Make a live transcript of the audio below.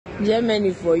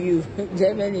Germany for you.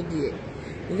 Germany dear.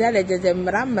 Is that just a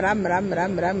ram now?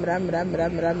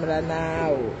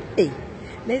 Hey,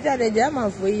 let's have a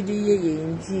German for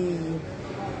you.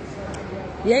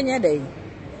 Yenya day.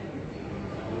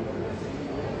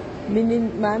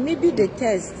 Meaning, maybe the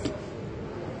test.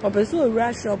 Or pursue a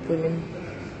rush up with him.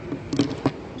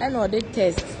 I know the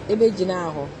test. A bit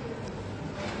now.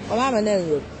 Oh, I'm an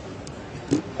envelope.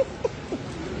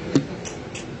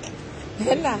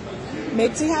 Henna,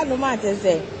 make you have no matter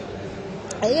say.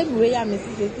 I am way I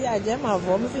miss it. I jam of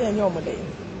almost a normal.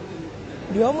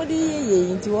 The omody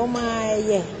into all my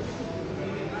yeah.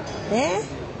 Eh?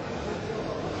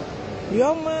 The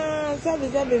Oma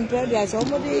service have been prepared as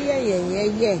omody,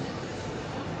 yeah.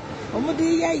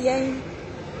 Omody, yeah.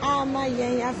 Ah, my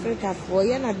young Africa for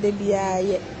Yana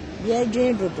Debia, yeah,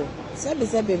 Jane Dodo.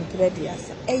 Service have been prepared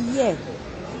as a year.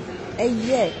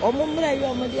 Omumra,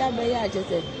 your Modia Bay, just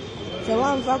said. So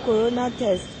one for corona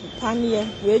test, panier,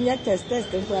 when you test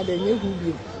for the new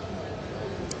who.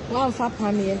 One for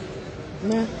panier,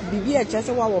 no, be a chest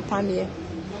of our panier.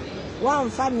 One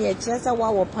family a chest of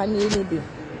our panier.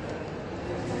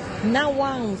 Now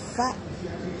one fat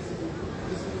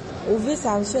over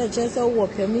some church as our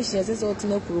permission as all to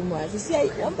no room. I say,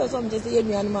 one person just a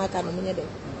young animal can a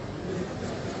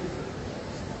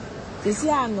you see,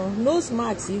 I know no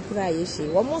smart you cry. She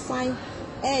one more sign,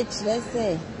 let's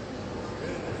say.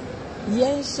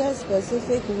 Yen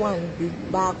specific one be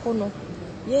bacono.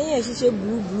 Yen she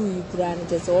blue you cry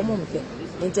just a woman.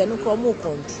 Internal chromo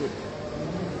control.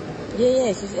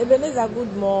 Yes, Ebenezer,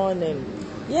 good morning.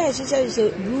 Yes, she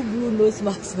said blue nose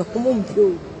mask, no mum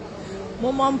blue.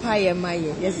 Mom pie my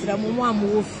yes, Ramma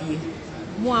Mofi.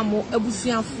 Moamo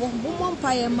Abusian for Mom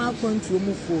pie my control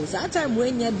move force. That time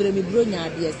when you bring me bronya,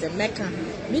 yes, and Mecca.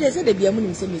 Me they said the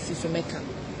Biamun send me to Mecca.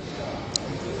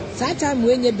 That time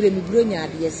when you bring me bronya,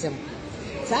 yes,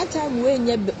 that time when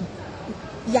you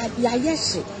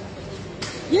yes,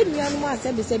 you know,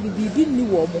 said be new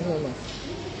woman.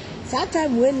 That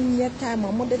time when you time,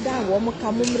 my mother down, woman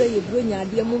come you bring your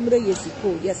dear mumre, yes,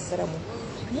 yes, Ramo.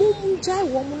 Mum jai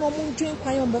woman or moon drink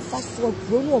quite on the fast work,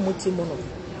 Bruno Mutimono.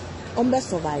 On the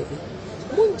surviving.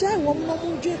 Moon jai woman or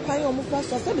moon drink quite on the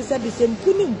fast work, said the same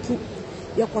pudding poop.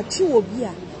 Your quachu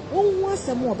beer. One wants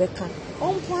some more becca.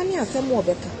 On planning and some more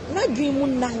becca. Not dream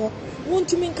moon now.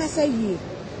 Won't you mean Cassa ye?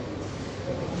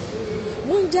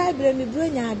 Moon jai bring me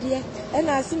bring your dear, and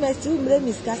I see my two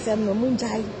Miss Cassam no moon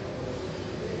jai.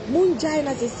 Moonjai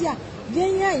na sesia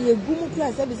yenya ye gumu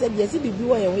kura sabi yes bibi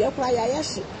wo ye we kura ya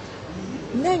yahye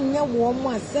na nya wo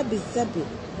mo sabi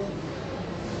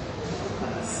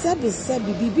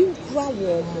bibi kura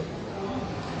wo mo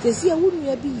sesia wo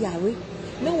nua bi yare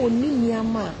na woni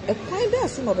niama e kwan da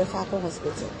so no be fa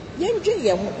hospital yenje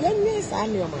ye ho yenwe sa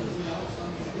ne o man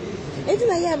enti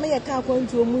na ye me ye ka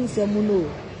kwantu mu nsam no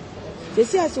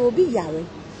sesia so obi yare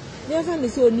ne fa me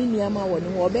se oni niama wo ne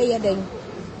wo be ye den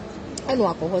and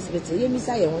walk hospital, you miss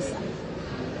I was.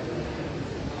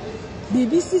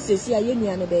 BBC says,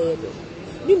 Yenian a baby.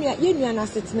 Yenian are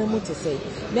sitting a motor say.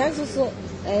 There's also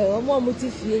a more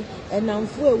motive, and I'm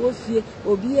full of fear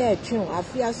or be a tune. I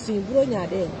fear soon, Bronya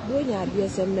there, Bronya,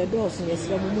 yes, and the doors, and yes,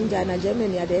 Munja and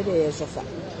Germany are there, a sofa.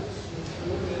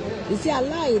 You see, I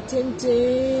lie, ting.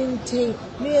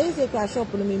 Me is a crash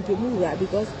up on him in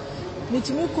because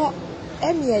Michimiko,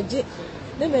 Emmy,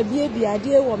 Never be a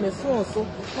idea or me phone so,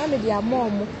 I'm a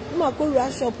mom, my go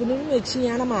rush up and me chin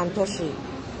and a man toshi.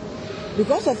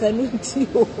 Because of a new tea,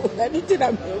 anything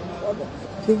I'm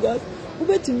because who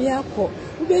bet me a call,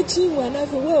 who bet you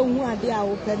whenever who are there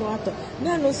open water.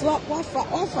 None knows what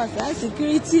for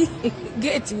security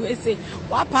gate we say,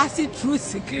 what pass it through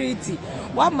security,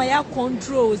 what my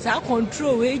controls, our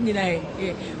control when you know,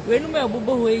 when my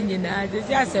bubble when you know,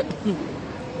 just said,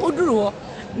 Udro,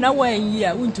 now when ye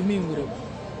are going to me with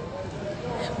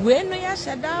when we are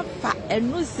shut up and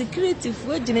no security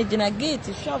for Gina gate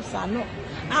shops are no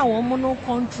our mono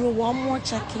control one more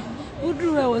checking.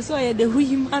 Udru was so the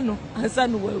Huimano and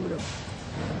son will.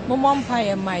 Momon pie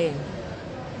and my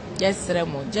yes,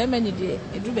 Remo, Germany,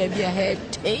 it drew baby a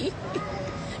head, eh?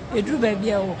 It drew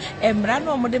baby and ran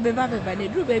on the baby, but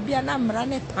it drew baby and I'm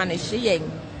running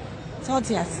punishing.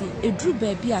 Thought I see, it drew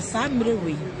baby a Samuel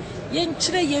way. Yen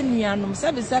chre yen nuanum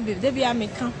sabi de bia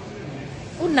meka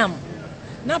unam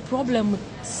na problem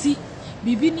si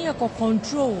bibi ni e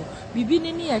control bibi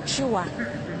ni e chewa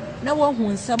na wo hu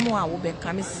nsam a wo be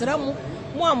ka mesra mu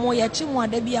mo amo ya che mu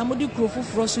ada bia mo di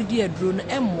krofoforo so di aduro no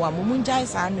emwa mo munjai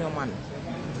sa anoma no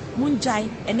munjai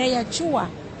ene ya chewa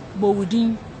bo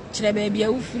wudin chre ba bia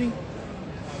ufiri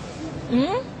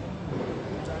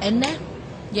ene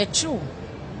ya chewa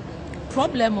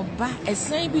problem ba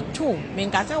esen bi to me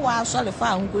nkasa wa asole fa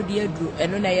ahokodi aduro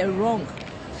eno na ye wrong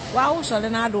wa asole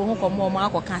na ado ho komo ma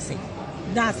akoka se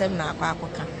da asem na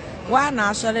akoka wa na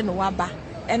asole no wa ba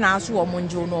e na aso wo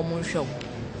monje no mo nhwe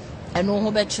eno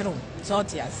ho be kire so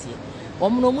ti asie wo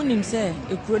no mu nim se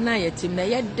ekuro na yetim na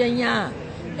ye dan a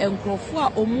enkrofo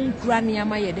a omunkura ne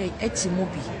ama ye de etimo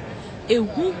bi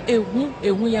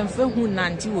ehu ye mfa hu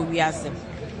nanti wo wiase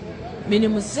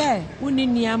minimu se uni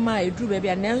niama eduru be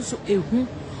bia nanso ehu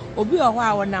obi oho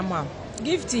a wonama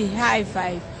gifty high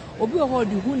five obi oho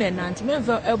di hu na nanti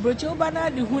memfa ebroche oba na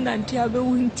di hu nanti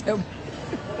abewu ntem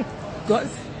because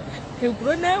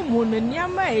ekuro na mu no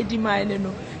niama edi mine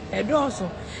no edoso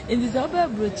ndiza oba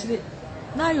ebroche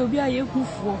na yo bi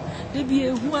ayehufuo de bi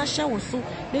ehu ahya wo so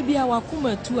de bi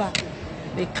awakomatu a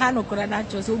be kano kora na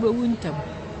cho so obewu ntem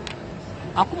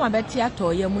akoma beti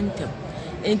atoye mu ntem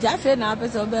enti afa na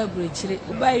apese oba ebrochire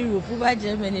oba Europe oba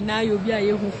Germany na yo bi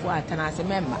ayehufuo atanase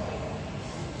memba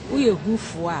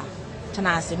uyehufuo a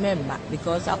tanase memba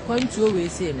because akwantuo we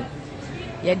say no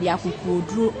ye de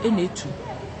akokoduro enetu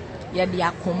ye de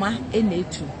akoma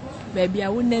enetu ba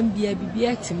bia wonam bia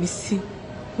bibia timisi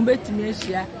ubetimi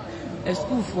ahia a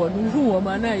school for no hu wo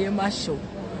ma na ye ma show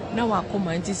na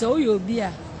wakoma nti so oyo obi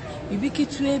a bibi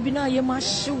kitue bi na ye ma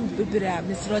show bebre a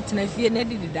mesro tena fie na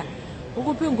didida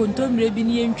okope nkontomire bi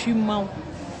ne yentwi mawo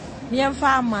ne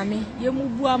yemfa amane ye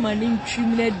mubu amane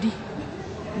ntwim na di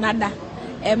nada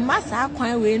e masa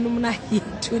akwan we num na ye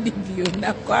to di bio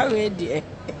na kwa we di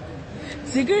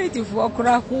security for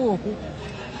kura ho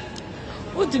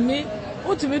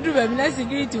utumi du ba mi na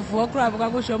security for kura ba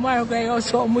ko shomo ayo kwa yo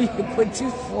so mo ye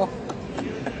potifo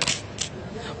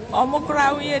omo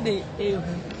kura we de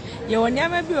ehu ye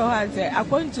wonyama bi o ha se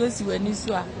akwantu osi wani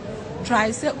so a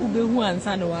try say ubehu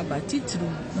ansa na waba titru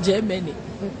Germany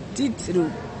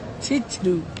titru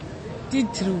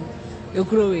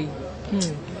Cr.y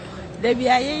there be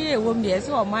ayeye wo mi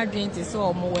so o ma dwen ti so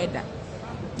o mo weather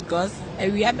because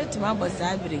we are betima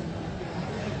bosabre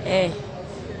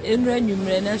enra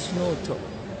nwumre na snow to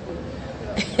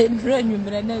enra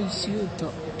nwumre na nsuo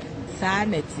to saa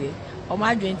neti o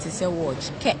ma dwen ti say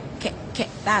watch ke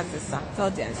that's the sound so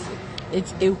there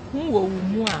it's a hu wo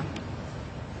mu a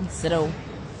zero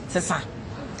sesa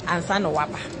ansa no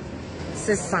waba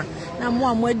sesa na mo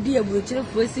amadi aburochire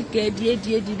fo sika die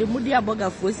de mo di aboga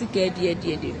fo sika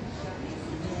die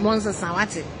monsa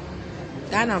sawate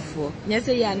Ghana fo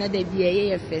nyese ya na da bia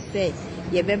ye fese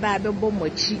ye beba abebo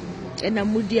mochi ena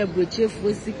mudi aburochire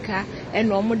fo sika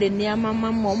ena omo de niama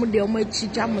mama omo de omo achi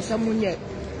twamosa munye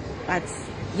but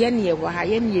yen ye wo ha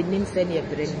yen ye nim se ne ye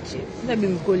bre nche na bi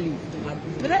mkoli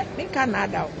bre me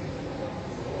Canada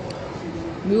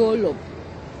me all up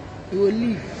you will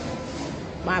leave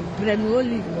my brain will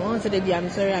leave no so they be I'm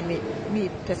sorry I me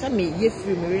person me ye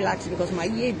free me relax because my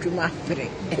ye djuma bre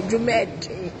djuma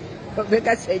but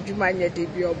because say djuma nya de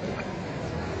bi obo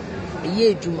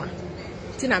ye djuma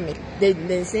tina me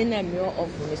they say na me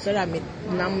off me so that me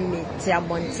nam me tia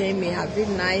bonten me have a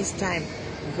nice time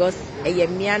because eye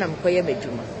me anam koye be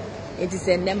djuma it is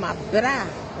en dem abra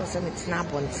o so me tina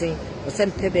bonten o so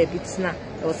mpe ba bi tina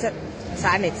o so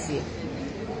sanity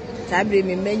tabre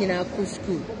me menyina ku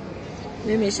school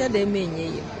me sha de menye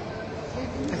ye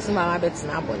asima ma bet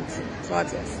na abonti so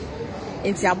what is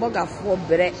enti aboga fo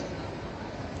bre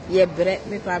ye bre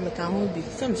me pa me kan ho bi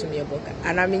samsum ye boga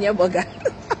ana me nye boga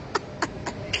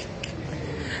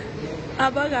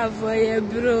aboga fo ye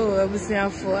bro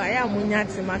abusia fo aya munya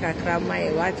tema kakra ma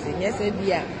ye wati nye se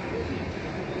bia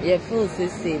ye feel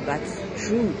say but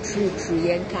true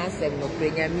ye kan sem no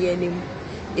prenya me anim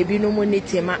ebinom ni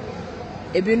tema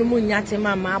ebinum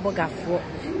nyatema ma abogafo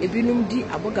ebinum di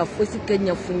abogafo sika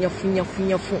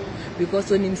nyafu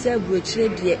because onim say brochire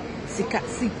de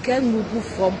sika ngugu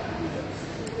fom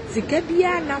sika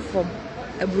bia na fom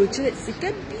abrochire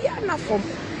sika bia na fom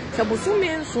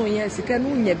sabosume nso ye sika no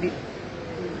nya bi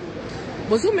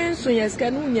bosume nso ye sika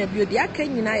no nya bi odi aka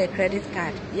nyina ye credit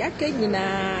card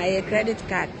ye credit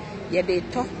card ye de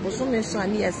top bosume nso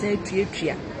ani ye say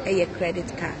tuatua ye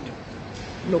credit card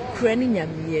no krani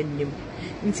nyame anim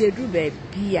nti edru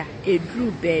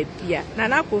bebia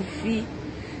nana kofi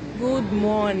good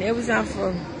morning it was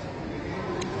from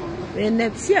when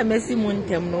nepsi amesi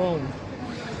montem no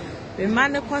we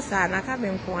man kosa na ka me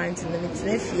nko anti no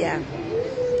metrafia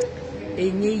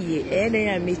enyeye ene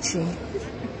ya mechi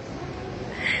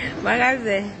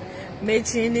magaze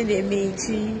mechi ni de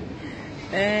mechi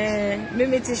me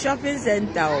meti shopping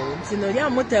center o nti no ya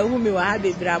mota hu me wa ha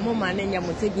bebra mo man nya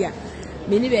motebia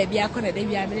mini baby akona de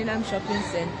bia mini nam shopping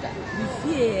center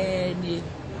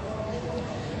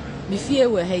bifie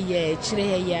we ha ye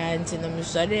chire ya nti no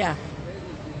misore a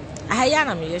ahaya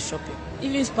na me shopping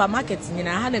even supermarket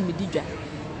nyina ha na me di dwa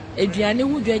aduane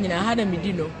hu dwa nyina ha na me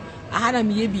di no aha na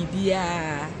me ye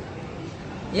bibia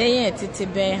ye tete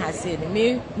ben ha se no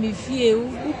me fie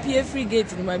u pie free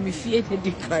gate no ma me fie ne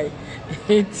di kai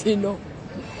enti no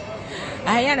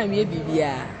ahaya na me ye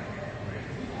bibia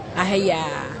ahaya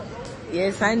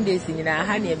ye Sundays nyina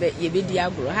ha na ye be di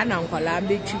agro ha na nkwala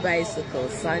be twi bicycle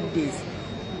Sundays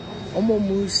omo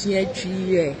musi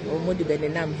atwi ye omo de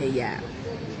benenam he ya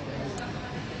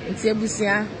nti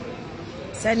abusia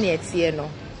sane etie no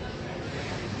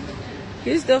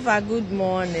Christopher, good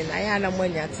morning. I am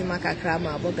Monya Timaka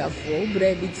Krama Bogafo,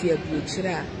 bread it here,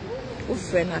 Buchra. Oh,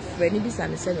 friend, a friend, it is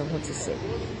an seven what to say.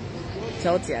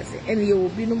 Tell us, and you will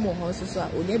be no more horses, or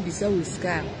only be so with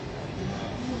scam.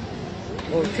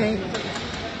 Okay.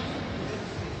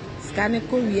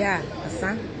 Cr.y,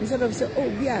 son. Instead of say,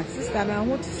 oh, yeah, sister, I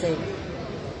want to say.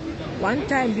 One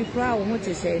time, be proud, what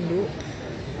to say, no.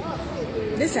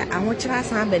 This I want to ask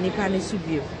how many pennies to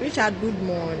be. Richard, good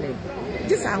morning.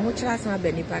 This I want to ask how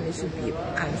many pennies to be.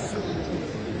 Answer.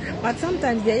 But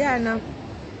sometimes they are now.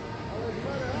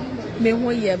 Me who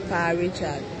ye pa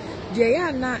Richard. They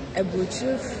are not a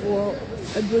butcher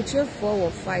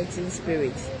for fighting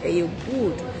spirit. You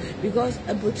good because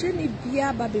a butcher need be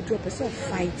able to drop a sort of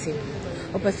fighting.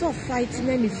 A person of fighting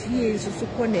any fears to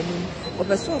corner him. A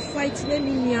person of fighting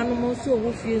any animal so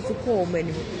who fears to call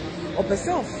many. A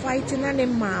person of fighting any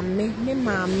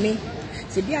mammy.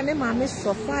 Se bia ne maame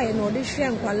sofa e no de hwe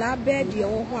nkwala bed ye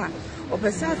wo ho a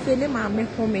opesa fe ne maame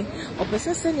home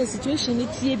opesa se ne situation ni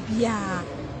tie bia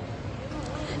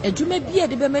adwuma bia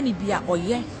de be mani bia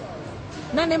oye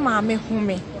na ne maame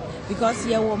home because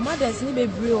ye wo mothers ni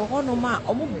bebre wo ho no ma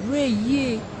omo bre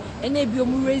yie ene bi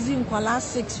omo raising nkwala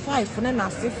 6-5 ne na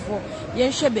sefo ye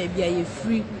hwe ba bia ye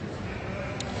free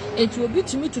etu obi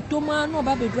tumi tutoma no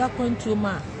ba bedura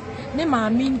kwantoma ne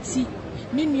maame nti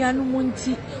ni nuanu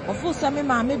monti ofo sa me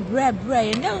maame bra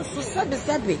ye na nso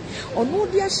sebe onu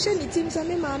dia hye ni tim sa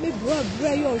me maame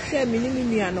bra ye o hwe me ni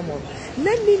nuanu mo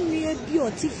na ni nua bi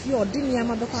o ti fi o de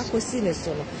niama be kwa kosi ne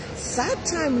so no sa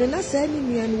time ne na sa ni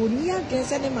nuanu oni adwen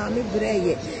sa ne maame bra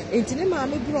ye enti ne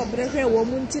maame bra hwe wo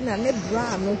monti na ne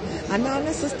bra no ana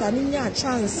ne sister ni nya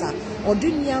chance o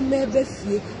de niama ebe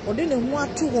fie o de ne ho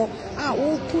ato ho a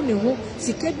o pu ne ho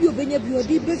sika bi obenya bi o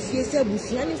de be fie se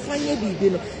abusua ni fanye bibi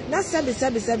no na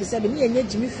sabe ni enye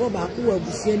jimi fo ba ko wa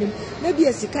abusua nim na bi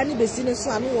asika ni besi ne so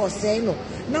anu wo sei no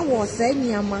na wo sei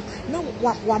niama na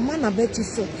wa ma na beti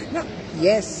so na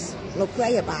yes no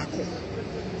cry ba ko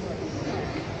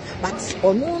but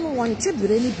ono no wonte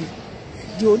bere ni bi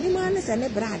di onima ne se ne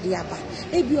brade aba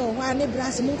ebi owa ne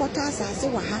brase mun kota asase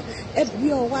wa ha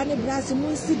ebi owa ne brase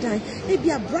mun sidan ebi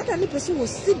a brother ne person wo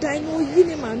sidan no yi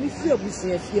ne ma mi fi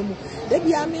abusua fie mu de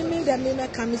bi a me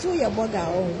kam so ye boga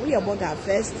o ye boga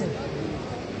first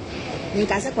ni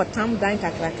ka se ko tam dan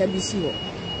kakraka bi si wo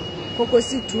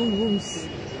kokosi 2 rooms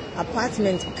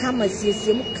apartment kama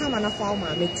siesie mu kama na fa o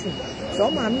ma me tu so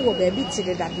ma me wo ba bi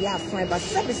tire da bia afan ba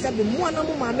sebe mu ana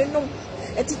mu ma me no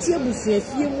etiti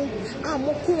abusua mu a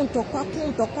mo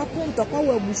kontokwa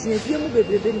wa abusua mu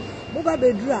bebrebe mo ba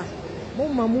bedura mo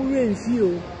ma mo renfi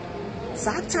o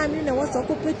sa time na was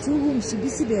occupy 2 rooms bi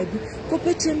si baby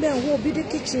kope chamber ho bi de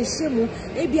kitchen shemu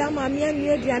e bi ama me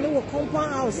anu aduane wo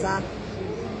compound house a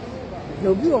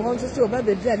no bi wo ho so ba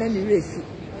bedura na ni refi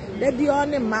da bi o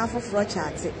ne ma foforo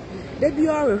chate da bi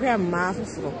o rehwe ma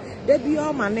foforo da bi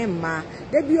o ma ne ma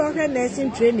da bi o hwe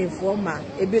nursing training for ma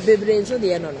e bebre so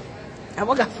de no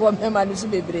aboga for me ma no so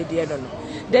bebre de no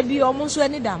da bi o mo so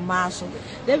ani da ma so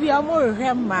da bi o mo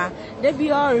rehwe ma da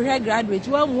bi o rehwe graduate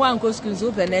wa mu anko school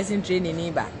so for nursing training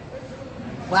ni ba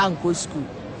wa anko school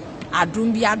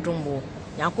adum bi adum bo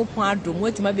yakopon adum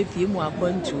wetima be pie mu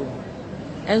akwantuo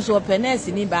enso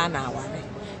openesi ni ba na aware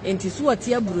enti so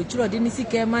ote aburochiro de ni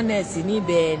sika ma nurse ni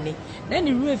be ni na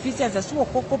ni ru efisi ase so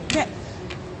kokope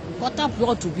quarter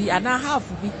plot bi ana half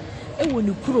bi ewo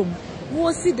ni krom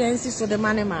wo si dansi so de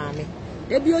mane maame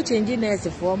de bi o change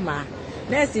nurse for ma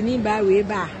nurse ni ba we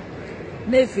ba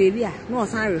na eferi a na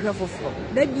osan rehwe foforo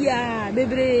de bia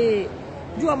bebre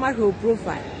ju o ma hwe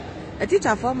profile a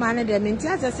teacher for ma ne de menti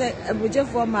ase se abuje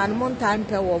for ma no mon time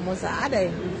pe wo mo sa adai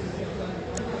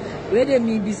we de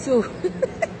mi bi so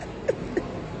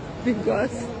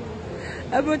because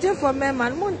abuje for me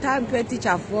man mon time pe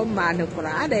teacher for ma ne kura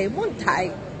adai mon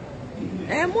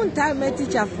time me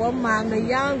teacher for ma no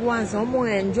young ones omo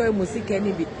enjoy music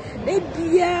any bi de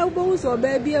bia ubo so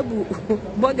baby abu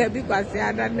boga bi kwase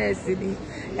ada nurse ni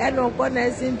eno ko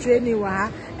nursing training wa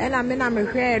ha ena me na me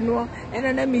hwe no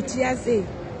ena na me ti ase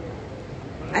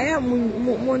I am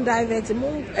mon divert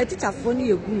mon teacher for ni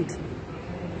good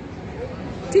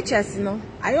teachers no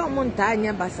ayo mo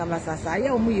ntanya basa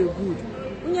ayo mo ye good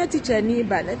unya teacher ni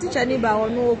ba na teacher ni ba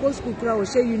ono go school kura o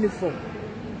she uniform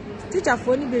teacher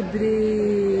for ni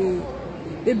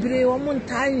bebre o mo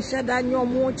ntanya shada nyo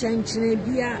mo chenchene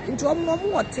bia nti o mo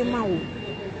wotema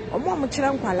o mo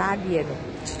kire nkwala ade no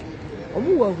o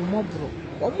mo wa humobro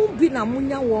o mo bi na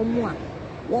munya wo mo a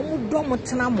wo mo do mo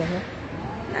tena mo ho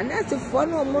na nurse for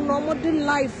no mo de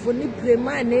life ni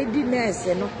prema na edi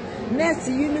nurse no nurse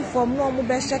uniform no mo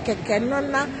be hye keke no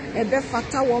na e be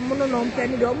fata wo mo no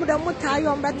mpani de mo da mo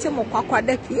tayo mbete mo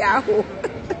kwakwada pia ho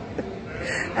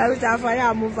I was after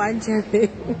ya mo fanche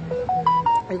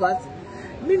because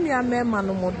me mema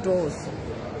no mo dos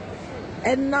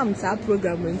enam sa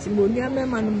program nti mo nua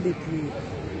mema no be pre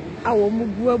awo mo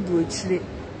bu abrochire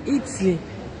Italy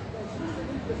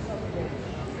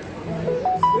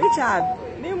Richard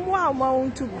me mo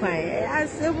amount to kwan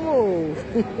asemo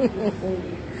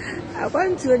I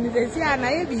want to university and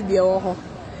I be ho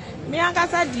me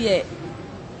akasa de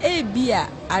bia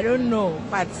I don't know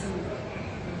but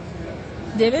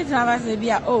David have say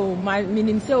bia oh my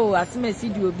minim say oh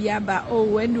asemasi di obi aba oh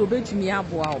when do obetumi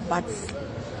aboa but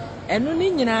eno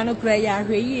ni nyina no kra ya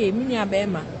hwe yi me nua be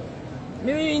ma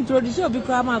me introduce obi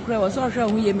kra ma kra wo so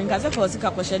hwe hu ye me nkase fa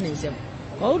osika kwhye ne nsem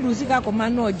o du sika koma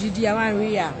na ogidi ya wan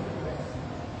hwe ya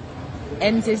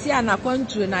ensesi ana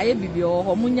kwantu na ye bibia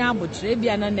ho munya abotre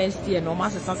bia na next year no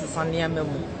masesa ne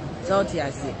amamu so ti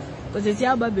ase osesi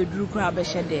aba beduru kra be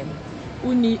hye dem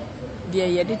uni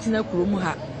de ye de tina kurom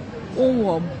ha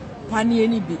onwom kwane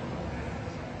ni bi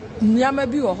nyama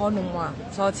bi wo ho no mo a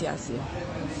so ti ase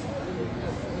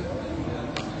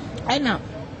ana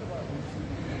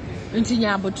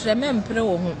ntinya abotre mempre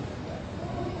wo ho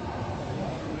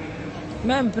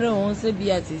mempre wo se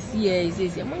bia tisi e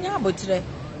sese munya abotre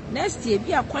next year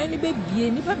bia kwan ni be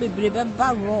bie nipa bebre be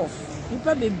ba rough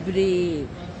nipa bebre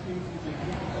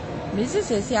me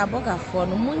sese abogafo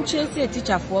no munche se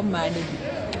teacher for man ni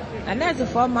anase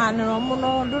for man no mo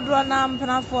no dodo na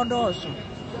mpena for doso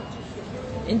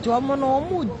enti omo no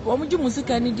omo ji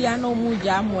musika ni dia na omo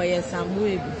ja mo ye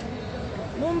samwe bi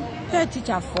mum pe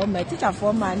teacher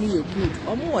for man ni ye good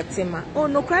omo wotema o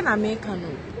no kra na me kan no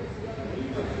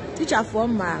teacher for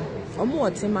man omo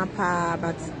wotema pa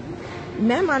but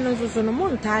mema no so no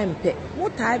mon time pe mo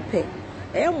type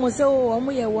e mo se o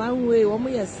omo ye one way omo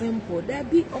ye simple da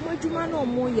bi omo adwuma na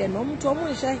omo ye no omo to omo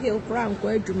hye he kra anko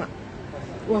adwuma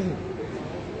wo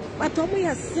but omo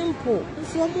ye simple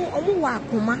so omo wa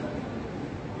akoma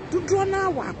dudro na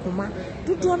wa akoma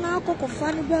dudro na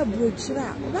akokofa ne ba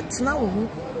brochira obetena wo ho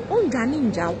ongane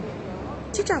njaw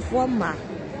teacher for ma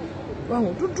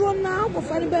wo dudro na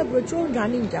akokofa ne ba brochira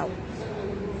ongane njaw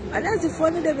and that's the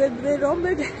funny the baby don't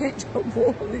make it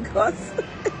because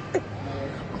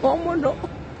omo no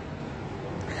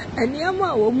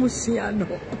anyama wo musia no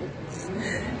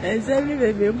and say me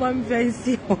baby mom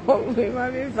fancy we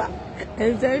mama fa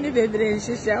and say me baby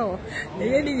nshisha ho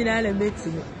ye ni nyina na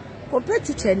metinu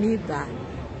kopeti chani ba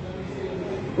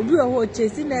obi o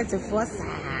chesi nurse for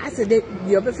sa se de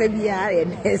bi obefa bia ye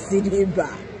nurse ni ba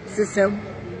sesem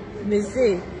me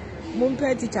say mum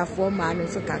pe teacher for man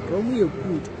so kakro mu ye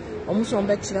good omuso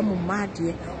mbe kire mu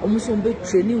maade omuso mbe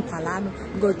training kwala no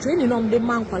go training no mde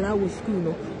man kwala wo school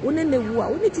no woni ne wu a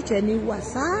woni teacher ni wu a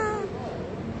sa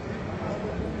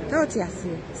toti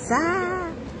ase sa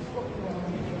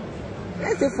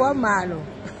ese for man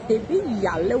e bi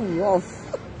yale wof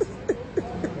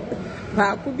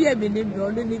ba ku bi emi ni no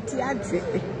ni ti ate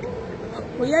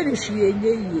o ya ri hwie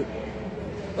ye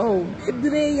oh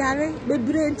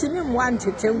bebre ntimi mo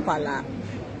antete nkwala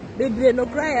bebre no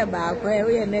cry ba kwa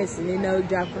ye nurse ni na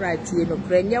odwa kra tie no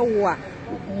kra nye wo a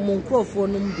mo nkrofo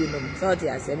no mbinom so ti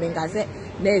ase me nka se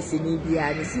nurse ni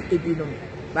bia ni si ebinom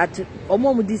but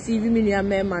omo mu deceive me nua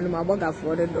mema no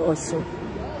abogafo no doso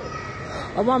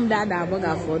omo m dada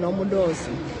abogafo no mo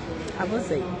doso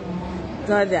abosai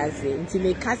so ti ase nti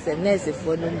me ka se nurse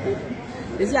fo no mbinom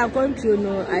esi akontro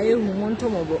no ayehu mo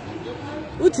ntomobo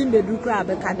utimbe du kra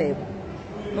be ka dem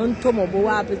mo ntomobo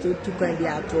wa apeto tukwan bi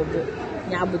atobo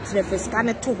nya abotre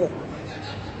feskane to ho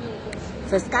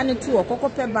feskane to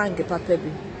okokope bank papa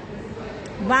bi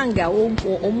banga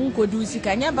omunko du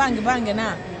sika nya bank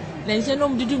na nse no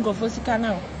mdudu nkofo sika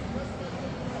na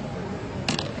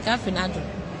ka finado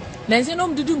nse no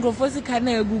mdudu nkofo sika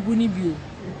na egugu ni bio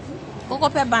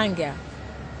okokope bank a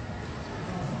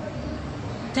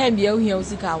time bi ohia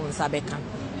usika won sabeka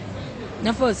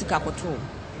na fa usika koto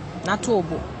na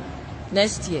tobo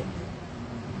next year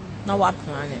na wa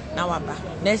plan na wa ba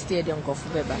next year de nkofu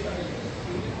beba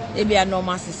ebia no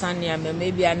masesane amem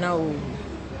ebia na o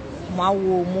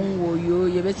mawo munwo yo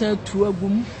ye besa tu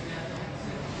agum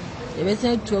You be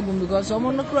say to agum because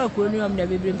someone no cry kuro ni am na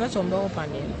bebre person be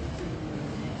open no.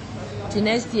 The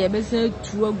next year be say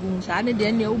to agum sa ne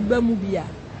de na uba mu bia.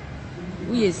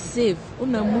 We is safe.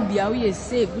 Una mu bia we is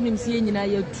safe. Unim se nyina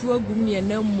ye to agum ne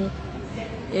na mu.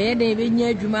 Ye de be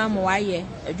nya adwuma ma wa ye.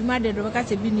 Adwuma de do be ka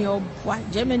se bi ne obwa.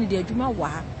 Germany de adwuma wa.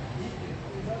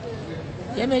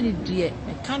 Germany de e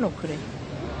ka no kure.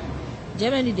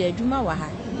 Germany de adwuma wa ha.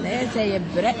 Na ye say ye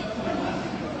bre.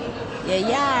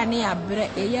 Ya ni abre,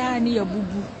 ya ni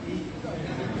abubu.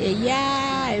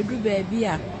 Ya edu baby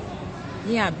a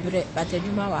ni abre, but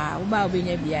adwuma wa wo ba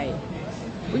obenya bia ye.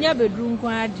 Unya bedru nko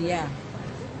ade a.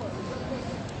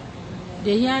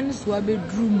 De yan so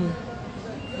bedru mu.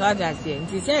 God has said,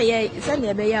 nti say ye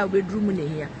na be ya bedru mu na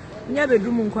hia. Unya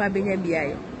bedru mu nko abenya bia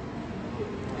ye.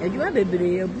 Adwuma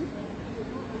bebre ya bu.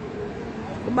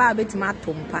 Wo ba betima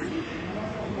tompa.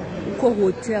 Uko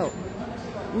hotel.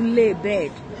 Ule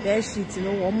bed. Bed sheet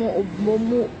no womo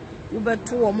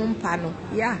ubeto womo mpa no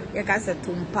ya ka se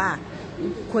tumpa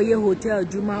koye hotel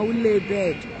juma ule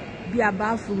bed bia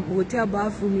bathroom hotel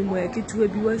bathroom mo ekituwe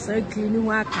bi wo san clean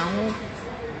ho aka ho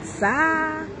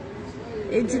sa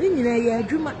entini nyina ye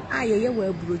adwuma ayeye wa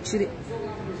aburochire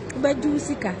ubedu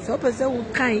sika so pese wo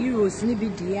kan euros ni bi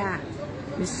dia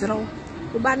misro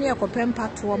uba ne ekopempa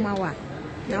to ma wa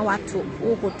na wato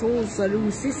wo koto sori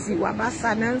usisi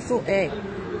wabasa nanso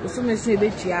so me so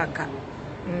ebetua aka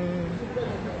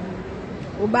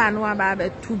oba no aba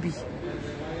be tubi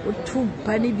o tu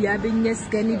pani bi abenya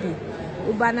skani bi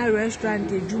oba na restaurant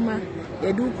ejuma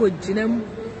ye du ko ginam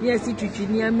ye si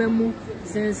twitwini amamu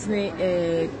since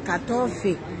ne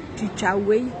katofe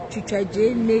twitwawe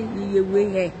twitwaje ne yewe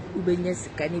he ubenya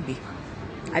skani bi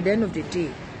at the end of the day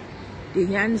the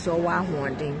yan so wa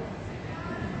hoden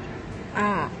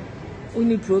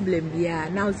only problem bia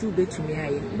now so betumi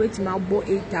aye betumi abo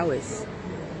 8 hours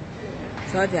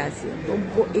so that's it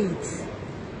abo 8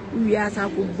 we asa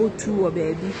ko bo 2 o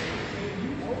baby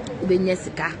ubenya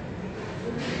sika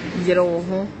yere wo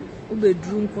ho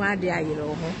ubedru nko ade ayere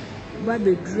wo ho ba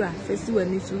bedru a fesi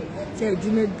wani so se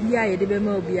adwuma bia ye de be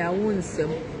ma obi a wo nsem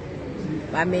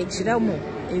ba me kire mo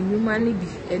enwuma ne bi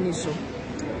eni so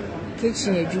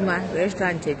kitchen adwuma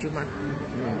restaurant adwuma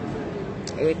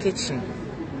kitchen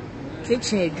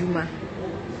adwuma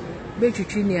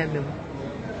betwitwi ni amem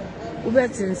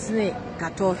ubetinsene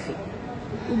katofe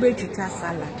ubetwitwa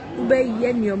salad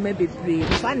ubeye nioma bebre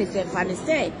fani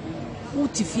se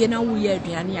utifie na wo ye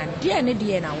aduane ya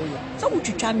de na wo ye so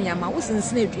utwitwa me ama wo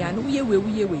sensene aduane wo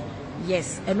ye we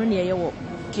yes eno ne ye wo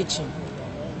kitchen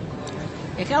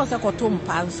e ka osa koto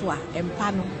mpa nso a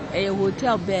empa no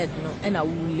hotel bed no na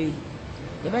wule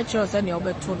ye be che osa ne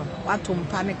obeto no wato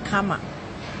mpa ne kama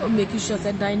o make sure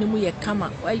that dining ye kama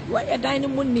why your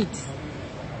dining room neat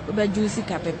oba juicy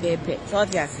ka pepepe so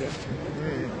that's it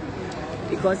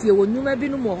because you wonuma bi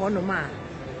no mo ho no ma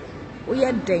o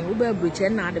ye den oba bruche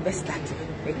na the best start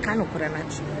e kan okora na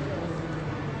chi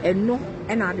eno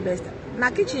na the best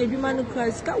na kitchen edwuma no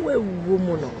cross ka we wo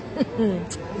mu no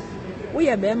wo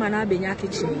ye be ma na abenya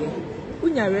kitchen ye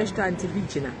unya restaurant bi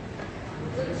gina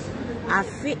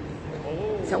afi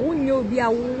sa wonyo obi a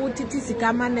wo titi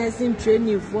sika ma nursing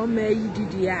training for ma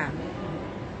yididi a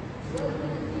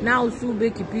now so be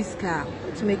kipiska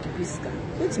to make kipiska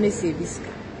let me say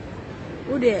biska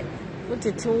wo de wo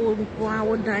tete wo kwa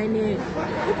wo dan ne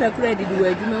wo pe credit wo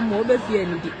adwuma mo wo be fie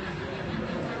ni di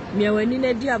me wani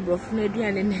na di abrofo na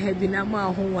aduane na bi na ma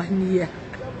ho wani ya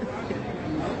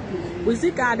wo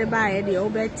sika de ba ye de wo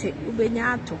bete wo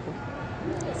benya atoko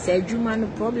se adwuma no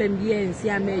problem bi ensi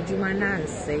ama adwuma na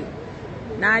ansei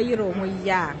na yiro ho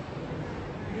ya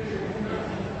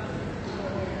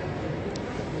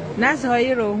na so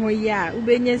yiro ho ya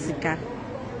ubenye sika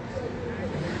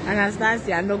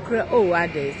Anastasia no cre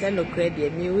ade say no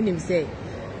credit me unim say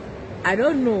I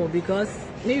don't know because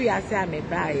maybe I say I'm a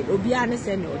buy obi an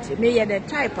say no te me ye the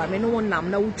type I me no nam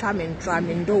na wutwa me ntra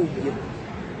me ndo obi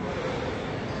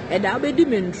e da obedi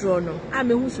me ntro no a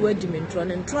me hu so adi me ntro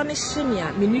no hye me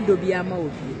a me ni do bi ama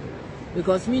obi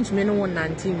because means me no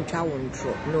 19 twa won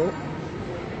tro no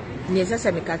ni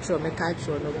sasa me ka tro no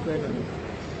kre no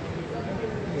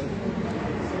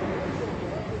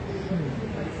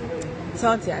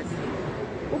so tias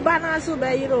ubana so be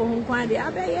yiro hu kwa de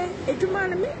abeye edwuma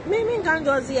no me kan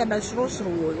jo se ye be soro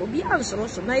wo obi an soro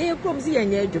na ye krom se ye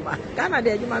nya edwuma kana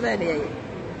de edwuma be ne ye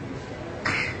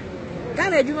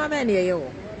kana edwuma be ne ye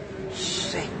wo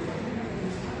she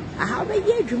aha be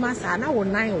ye edwuma sa na wo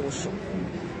nan wo so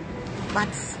but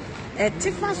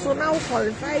tifa so now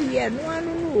qualify here no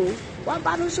anu no one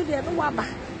ba no so de no waba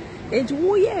enti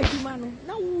wo ye adwuma no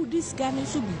na wo this guy no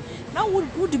so bi na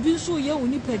wo di bi so ye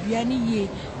oni padua ni ye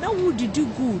na wo di do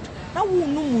good na wo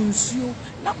no munsuo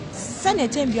na sane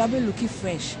time bia be looking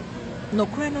fresh no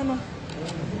kra no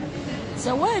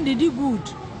so when did it good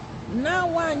na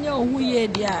wanya ohu ye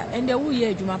dia and the wo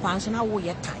ye adwuma pa nso na wo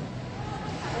ye tan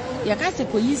ya ka se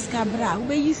ko yiska bra wo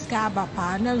be yiska ba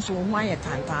pa na nso ho aye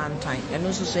tan eno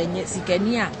nso so enye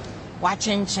sikani a wa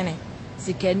chenchene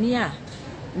sikani a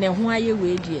ne ho aye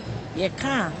we die ye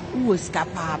ka wo ska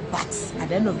pa but at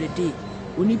the end of the day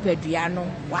oni padua no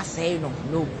wa say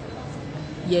no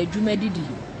ye adwuma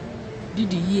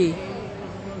didi ye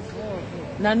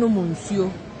na no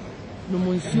munsuo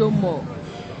mo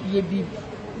ye bi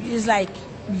it's like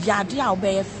yadi a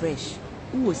obey fresh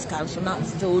who ska so now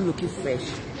still looking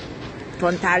fresh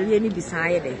tontale ni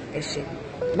bisan ye de ehye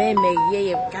me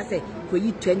ye ka say ko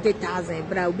yi 20,000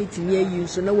 bra obetimi ayi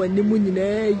so na wani mu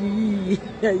nyina yi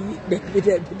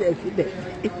de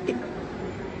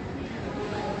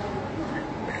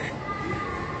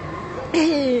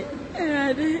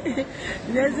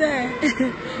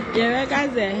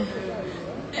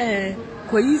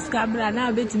ko yiska bra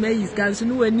na betime yiska so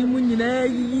no wani mu nyina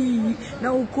yi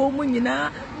na uko mu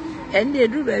nyina ende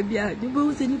du ba bia de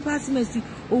bo se ni pasmasi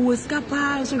o woska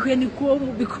pa so hwe ni ko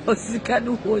mu because ka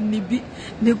no honi bi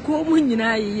ne ko mu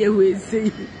nyina ye we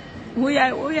sei wo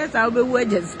ya sa be wo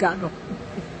jeska no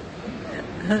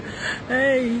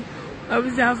hey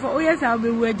abisa fo wo ya sa be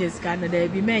wo jeska no da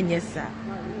bi menyesa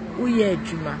wo ye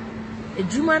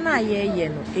adwuma na ye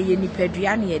no eye ni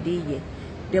padua na ye de ye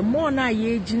the more na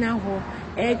ye gina ho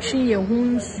etwe ye ho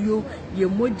nsuo ye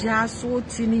moja so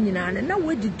ti ni nyina na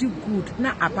we did good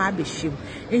na aba be him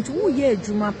enti wo ye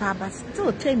adwuma pa ba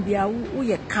still time bia wo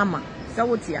ye kama sa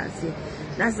wo ti ase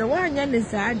na se wa anya ne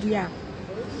saade a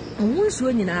ho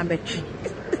nsuo nyina betwe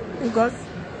because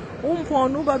umpo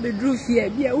no ba be dru fie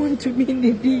bia wontumi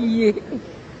ne di ye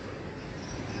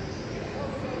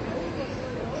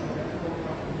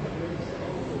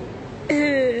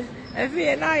if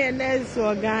you na ye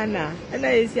neso Ghana na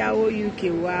esi awo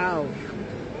UK wow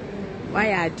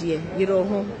why adie yiro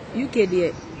ho UK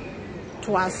de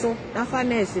to aso na fa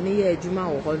nurse ni ye adwuma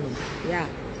wo ho no ya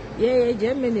ye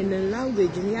Germany no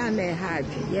language ni ya na ha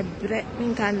adwe ye bre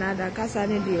nka na da kasa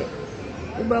ne de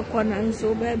ube ko na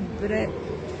nso be bre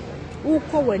wo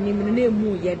ko wani mu na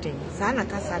emu ye den sa na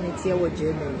kasa ne tie wo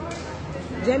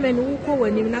Germany wo ko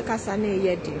wani na kasa ne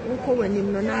ye den wo ko wani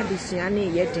no na adesua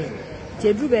ne ye den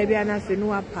Jedru baby ana fe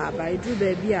no apa ba edru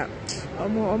baby a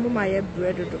omo ma ye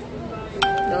bread do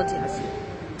not yasi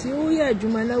ti o ye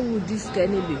adwuma na wo diska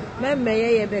ne bi memme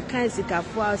ye be kan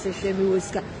sikafo a se hwe mi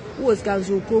wo ska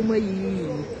zo ko mo yi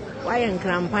wa ye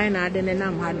nkrampan na ade ne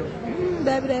nam ha no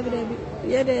baby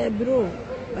ye de bro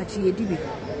but ye di bi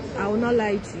I will not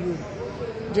lie to you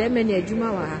Germany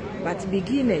adwuma wa but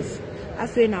beginners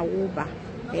afi na wo ba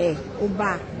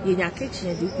oba ye nya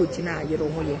kitchen de ko tina ayero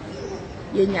ho ye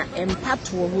yenya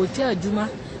empato hotel adwuma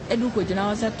edu ko gina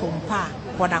wo se tompa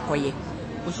koda koye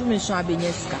osumi so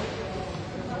abenye sika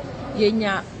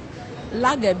yenya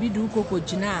laga bidu ko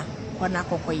gina kona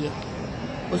kokoye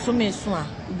osumi so a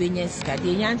ubenye sika de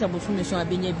yenya nta osumi so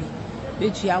abenye bi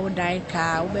betu ya wo dan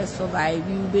ka wo be survive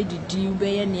wo be didi wo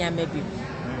be ye nia mabi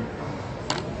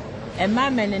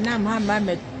emame na ma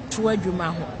me to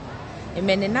adwuma ho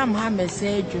emene na ma me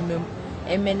se adwuma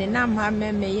emene na ma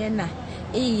me ye na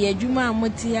adwuma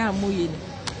amoti a moye ni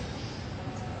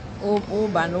o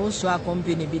ba no so a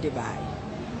company bi de bai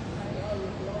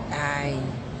ai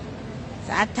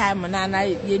sa time na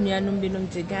ye nuanum binum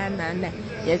te Ghana na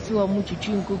yesi wo mu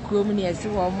twitwi nkokuo mu ne yesi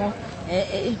wo mo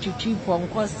twitwi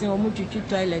ponkosen wo mu twitwi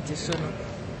toilet so no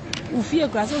ufie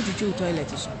kra so twitwi toilet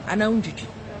so ana untwitwi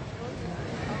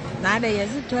na da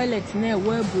yesi toilet na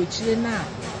wo abrochire na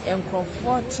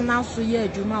enkrofo tena so ye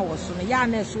adwuma wo so no ya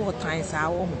na so wo tan sa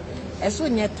wo ho eso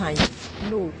nye tan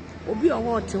no obi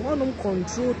ohote honum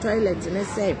control toilet ne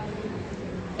say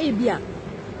bia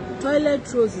toilet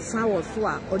rolls sa wo so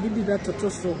a odi bi betoto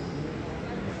so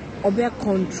obe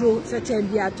control such a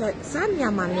bia to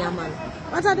sanya man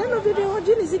but I don't know video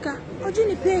ojini sika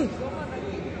ojini pay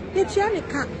de chiane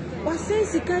ka wase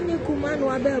sika ne kuma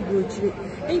no aba abrochire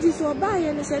enti so oba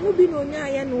ye no se no bi no nya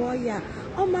ye no oya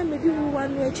o ma me bi wo wa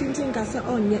no achintin ka se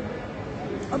onye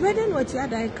obede no ti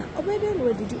adaika obede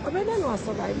no didi obede no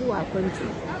survive wa country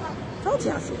thought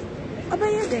ya so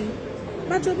obeye den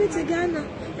but obi ti Ghana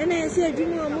na yesi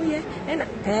adwuma omo ye na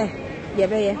ye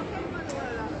be ye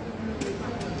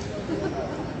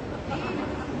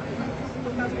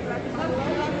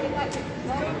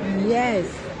yes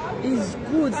it's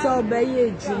good so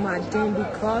obeye adwuma den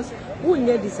because we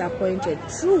get disappointed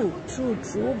true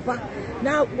but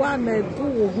now wa me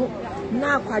go ho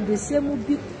na kwadesemu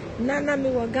bi Nana me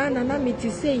wa Ghana na me ti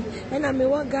say na me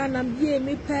wa Ghana bie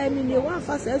me pa mi ne wa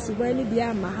fa sa suban ni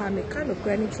bia ma ha me ka no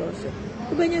kra ni trose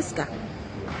ubenya ska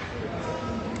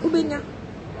ubenya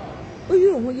oyi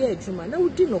ho ye adwuma na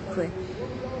wudi no kra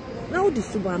na wudi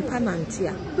suban pa nante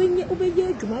a ubenya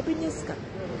adwuma ubenya ska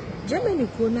Germany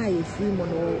ko na ye free mo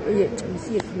no ye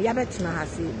misi ye free ya betena ha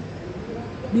se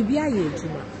bibia ye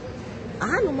adwuma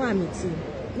aha no ma meti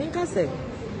me nka se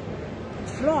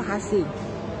floor ha se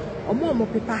omo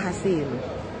paper ha say no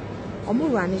omo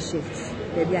run shift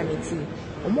baby ameti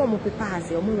omo paper ha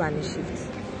say omo run shift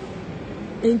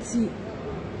enti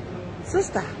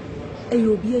sister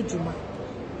obi adwuma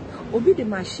obi the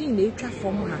machine na etwa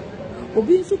form ha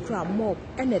obi nso kra mob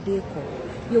na de ko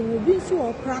ye obi nso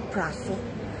okra praso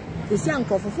esi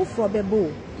ankofofo fro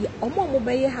bebo omo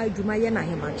beye ha adwuma ye na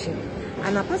hemache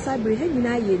anapasa bre ha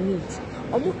nyina ye neat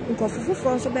omo nkofofo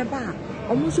fro nso beba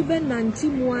omo so be nanti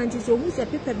mu anti so omo se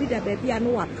paper bi da baby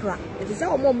anu apra it is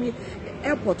omo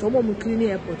airport omo clean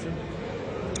airport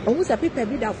omo se paper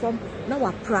bi da from na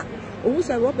wapra omo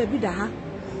se rubber bi da ha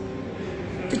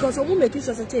because omo make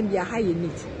sure say be a high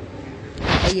neat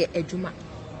eye adwuma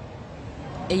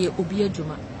eye obi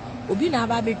adwuma obi na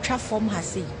aba be twa form ha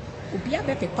sei obi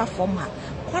abe pepa form ha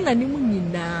kwana ni mu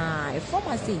nyina e form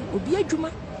ha sei obi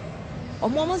adwuma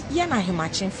omo bia na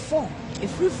hemache 4 a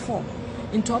free 4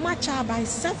 into omacha by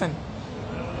 7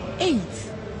 8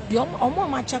 the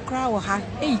omacha Cr.y ha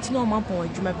 8 no mapon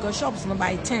adwuma because shops no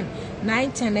by 10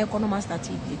 9 10 economy start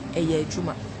eye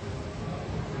adwuma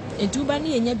entuba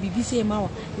ni enya BBC ma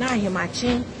na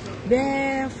hemache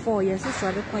therefore yes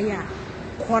so de kwaya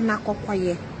kona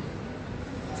kokwaye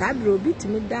sabro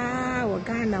bitimi da wo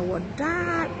Ghana wo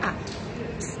da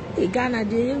e Ghana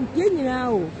de ye nyina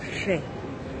o hwe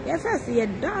ye first ye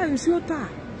da nsuo ta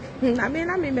na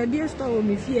me be store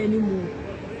me fie ani mu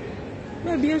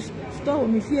me be store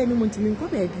me fie ani mu ntimi nko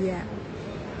ba bia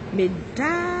me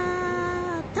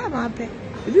da ta ma pe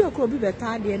bi okro bi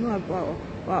beta de no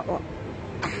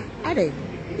ade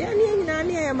ya ni nyina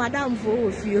ni e madam fo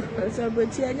wo fie so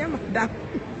beti anya madam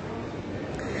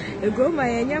ego ma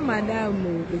anya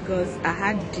madam because I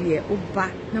had dear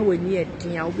oba na wani e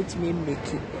dia obetimi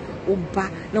make oba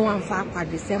na wanfa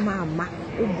akwade sema ama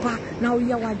oba na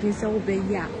oya wadin se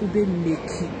obeyi a obe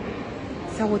make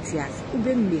se wotias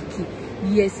obe make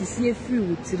yes sie free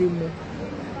wutire mu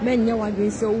menye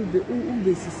wadin se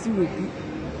obe sisi webi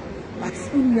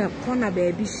but una kona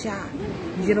baby sha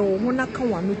yire wo na ka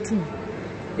wano tum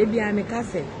de bia me ka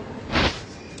se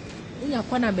unya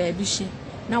kona baby she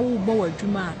na wo bo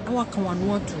wadwuma na waka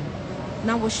wano otum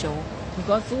na wo hye wo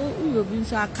because wo obi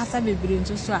nso akasa bebre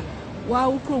nso so a wa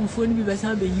ukromfo ni bi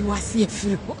besa be yi wase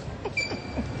afiri ho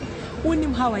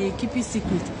unim how I keep it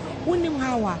secret unim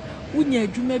how unya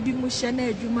adwuma bi mu hye na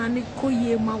adwuma ne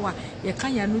koye mawa ye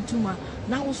kan ya no tuma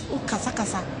na wo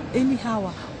kasa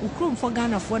anyhow ukromfo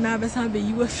Ghana fo na besa be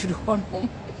yi wafiri ho no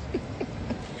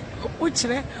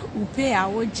uchre upe a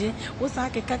woje wo sa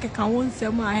keka won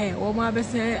sem a he wo ma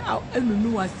besa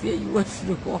anunu wase yi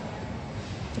wafiri ho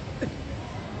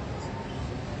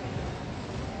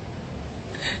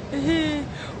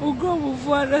ugobu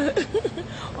fora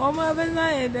o ma be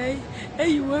na ye dai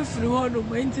eyi we free ho no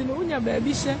enti no unya ba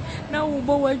bi hye na wo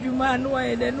bo wadwuma no wa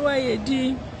ye de no ye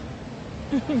din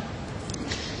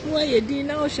no ye din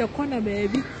na o hye kona ba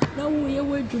bi na wo ye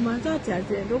wadwuma tati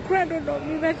ate do kra do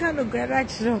mi be ka no gra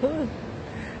chiro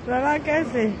baba ka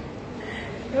se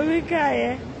o bi ka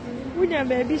ye unya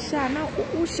ba bi hye na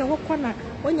wo hye ho kona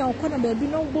onya wo kona ba bi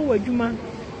na wo bo wadwuma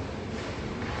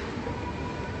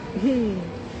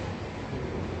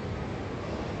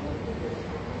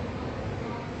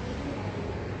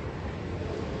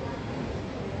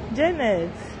Janet.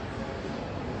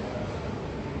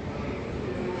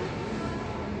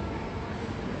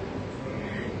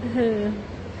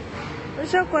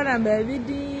 Osha kwana baby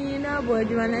dina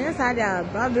body man ya sada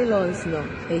Babylons no.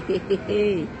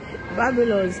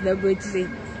 Babylons na botri.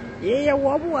 Ye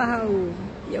wo bu ha o.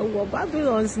 Ye wo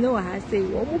Babylons no ha say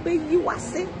wo mo be yi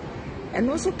wase.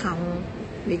 Eno so ka ho.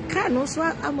 Me ka no so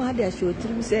ama da show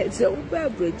trim say wo ba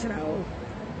brechra o.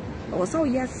 O so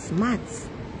ya smart.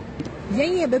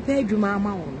 Yenye bepe adwuma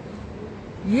ama wo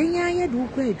yenya ye du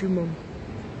kwa adwuma mu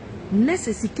na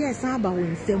sesika san aba wo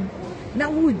nsam na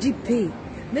wo gi pay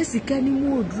na sika ni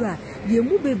mu odura ye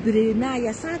mu bebre na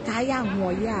ya san ta ya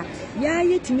hoye a ya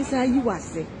ye timi san yi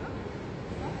wase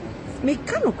me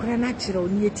kano kra na kire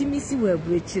oni yetimi si wa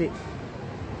abure kire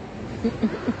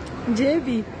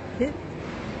JB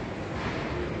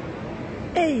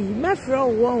my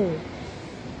friend won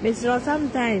me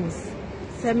sometimes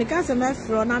se me ka se me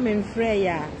fro na me mfre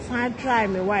ya san try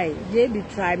me why JB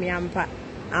try me ampa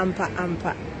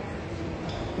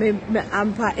me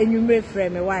ampa enyume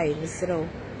frame me why misro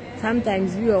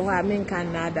sometimes we or I mean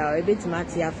can nada a bit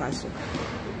matia faso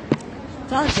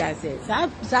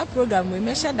that program we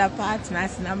measure the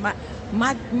partners na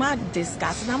ma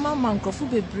discuss na ma mankofu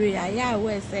bebre aya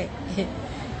we say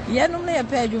ye no na ye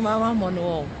pa adwuma ma mo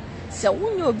no se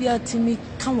wonye obi atimi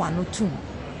ka wano tum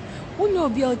wonye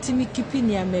obi atimi kipi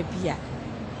ne amabia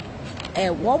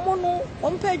wo mo no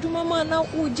ompa adwuma ma na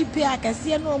ujipe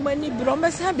akase no mani bro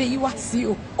mesa be yi wase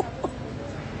o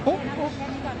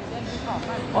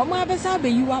o ma be sa be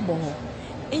yi wa bo ho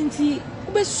enti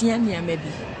ubesua ne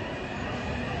amabi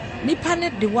nipa ne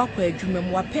de wakwa adwuma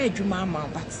mu wa pa adwuma ma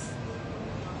but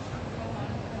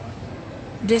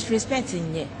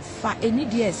disrespecting ye fa any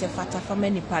day se fata fa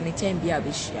many pani time bia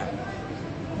be shia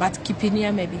but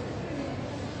kipinia maybe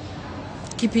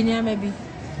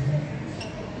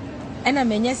ena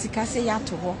menya sika se ya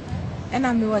to ho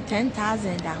ena me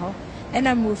 10,000 da ho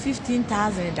ena me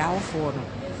 15,000 da ho for no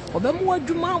obemu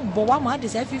adwuma bo wa ma de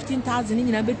say 15,000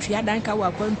 nyina betua dan ka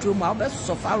wa kwantro ma obe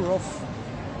sofa rough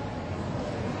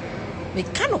me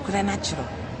kanokra na chiro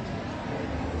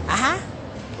aha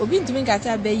obi ntimi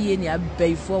nkata abaye ni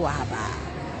abaifo wa haba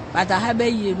but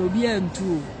abaye no bi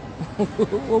antu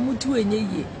o mutu enye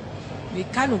ye we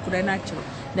kanokra na chiro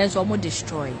then so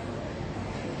destroy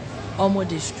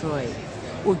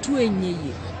otu enye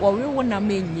ye wo we wona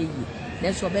ma enye ye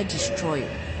then so be destroy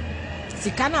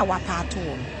sika na wapato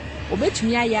wo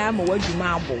obetumi aya ma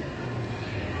wadwuma abo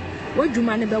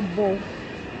wadwuma ne bebo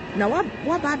na wa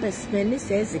ba be spend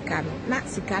se sika no na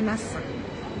sika na sa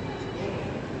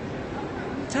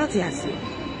Tatiasi,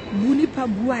 bunipa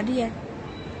buade,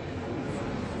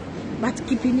 but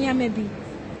kipinia maybe.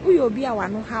 Uyo bia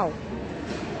wano how.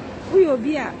 Uyo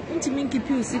bia, intimi keep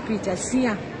you secret as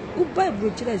sia. Uba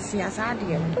brochire sia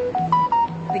sadia.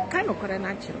 The kind of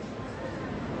natural.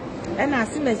 And as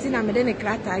soon as I made any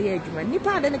crata ye juma,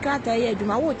 nipa any crata ye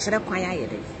juma, watch a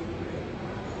quiet.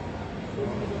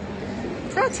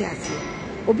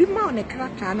 Tatiasi, obi ma on a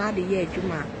crata na the ye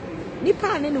juma.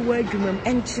 Nipa any word juma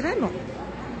and chireno.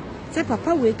 Se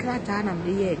papa we krata na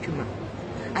mde ye adwuma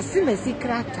asime si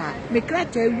krata me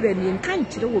krata ewura ni nka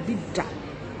nkyere wo bi da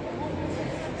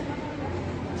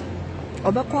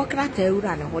obekọ krata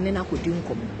ewura na hone na kodi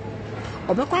nkom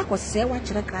obekọ akose wa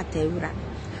kyere krata ewura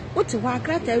wote wa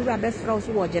krata ewura be fra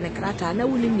so wo je ne krata na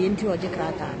wuni ni enti oje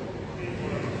krata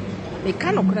me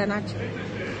kano kra na kyere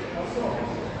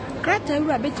krata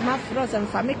ewura betima fra so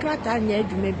mfa me krata anya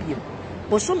adwuma biem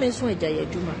boso me so eja ye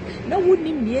adwuma na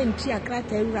woni mie nti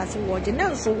akrata ewura se woje na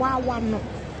nso wa no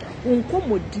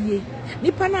nkomodie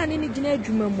nipa na ne gina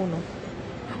adwuma mu no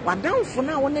wadamfo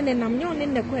na woni ne nam nye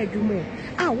ne kwa adwuma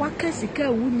a waka sika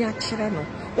wunya kyere no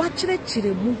wa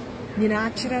kyere mu nyina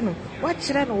akyere no wa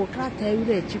kyere no krata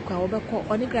ewura echi kwa obekọ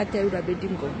oni krata ewura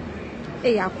bedingo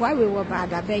yakwa we wo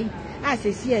bada bai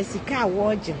asesi sika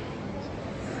woje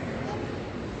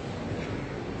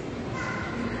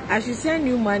I should send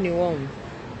you money one.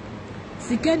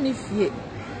 Sika ni fie.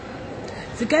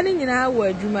 Sika ni nyina wo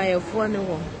adwuma ye fo ne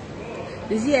wo.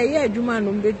 Disi ye adwuma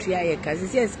no mbetua ye ka.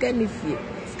 Disi sika ni fie.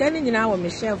 Sika ni nyina wo me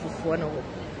chef fo ne wo.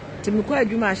 Timi kwa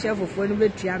adwuma chef fo ne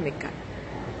betua me ka.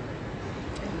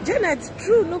 Janet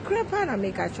true no crapa na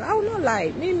me ka cho. I will not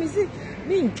lie. Me see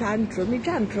me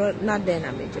chantro na den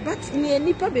na me. But ni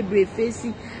nipa bebre face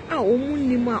a omu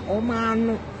nimu a o ma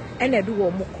ano ene do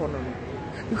wo mo kono no.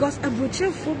 Because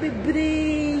abroche fo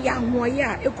bebre ya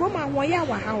hoya ekroma hoya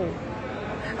wa ha o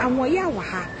ahoya wa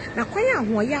ha na kwanya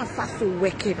ahoya afa so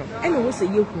weke no ene wo se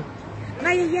yehu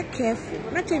na ye careful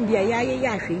na tembia ya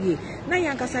ahweye na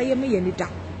yankasa ye me ye ni da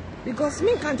because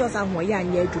me can't just ahoya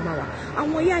anya adwuma wa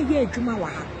ahoya ye adwuma wa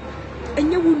ha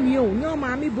enye wo nue o nye o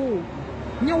maami bo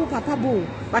nye wo papa bo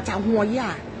but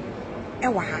ahoya e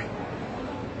wa ha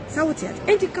sawoti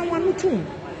enti kan wa no tum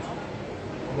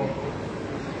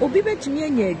obi betumi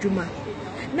anya adwuma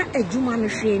na adwuma no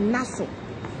hwe naso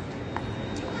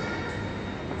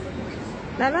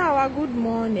na wa good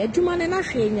morning adwuma no na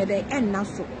hwe nya de en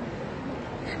naso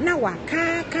na wa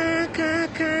ka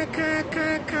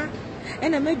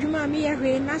ena madwuma mi ye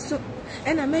hwe naso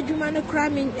ena madwuma no kra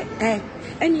mi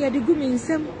eni ye de gu mi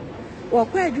nsem wo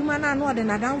kwa adwuma na no de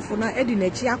nadamfo na edi na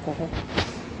chi akoho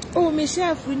o mi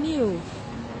chef ni o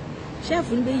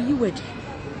chef nde yiwedi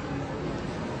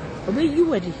obe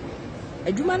yiwedi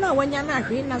adwuma na wanya na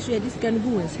ahwe na so ye disika no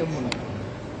gu nsem no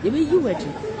ye be yiwedi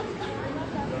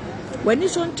wani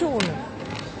so nto no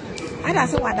ada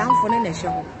se wadamfo ne na hye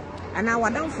ho ana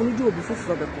wadamfo no ju obi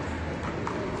foforo beko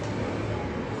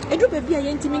edu baby a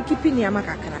yentimi nkipi ni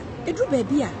amakakra edu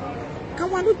baby a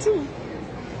kawanu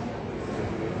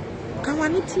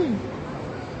tum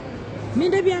mi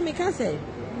da bia me ka se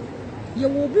ye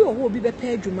will be or will be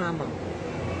prepared you mamma.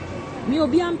 Me will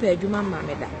be unpaid you mamma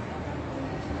me da.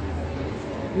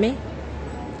 Me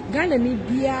Ghana ni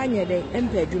bia nya de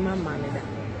unpaid you mamma me da.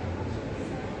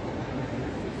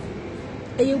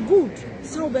 You good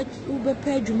so bet ube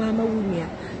paid you mamma wunia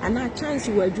and a chance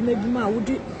you were you may be ma would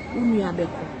unia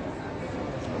beko.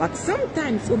 But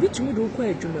sometimes obi to me do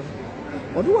quite jumem.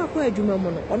 Or do I quite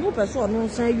jumem or no person no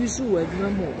say you so were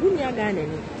jumemo. Unia Ghana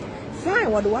ni.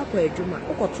 Fine what do I quite juma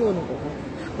or control no.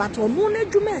 But on no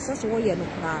jumes as way no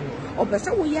crown. Or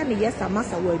person we yan yes a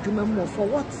massa were jumemo for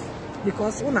what?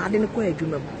 Because one I didn't quite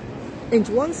jumem. And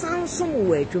one sound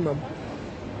somewhere jumem.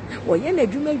 Or yen a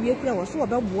jume vehicle was so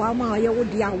about Wama, I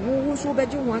would dear woo so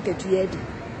bad you wanted to yet.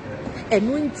 And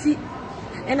winty,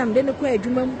 and I'm then a quite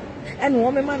jumem. And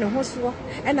woman man a horse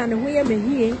and I know where me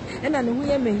here, and I know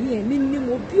where me here, meaning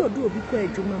will be or do be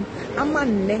quite jumem. A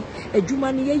man ne, a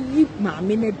jumani ye ma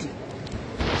minedi.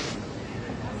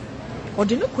 Or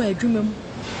do not quite jumem.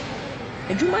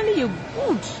 A jumani you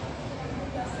good.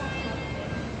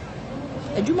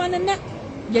 A jumana net,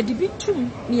 ye debit too,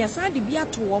 near side be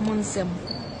at 2 woman sem.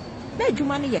 Na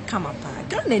jumani ye come up,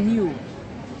 Ghana new.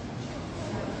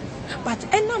 But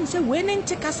enam say when en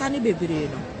take us any baby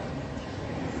no.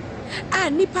 Ah,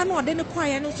 nipa no de ne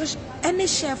kwaya no so any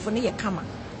chef ne ye kama.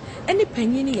 Any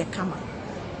panyin ne ye kama.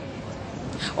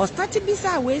 O start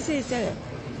bisa we say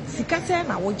sika se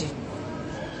na woje.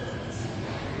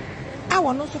 Ah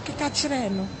wono so keka kire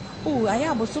no. Oh,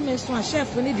 aya aboso me so a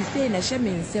chef ne di say na hye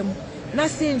me nsem. Na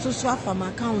say nso so afa my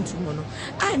account mu no.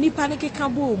 Ah nipa ne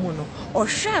keka bo mu no. O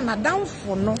hwe na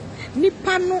danfo no.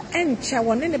 Nipa no enche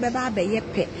wone ne beba abeye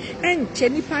pe. Enche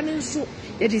nipa ne nso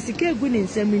ye di sika egu ne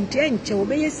nsem nti enche wo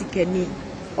beye sika ni.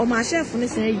 O ma chef ne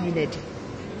say yi na di.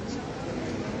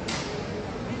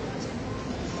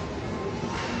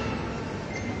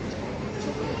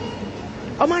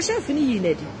 O ma chef ni yi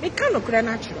na di. Me kan no kra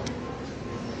na chiro.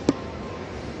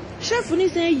 Chef ni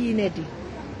say yi na di.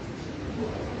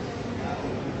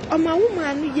 O ma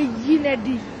woman ye yi na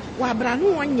di. Wa bra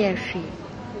no wonye hwe.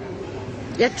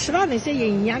 Ye chiro ne say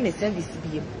ye nya ne service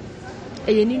biem.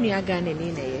 Eye ni nua Ghana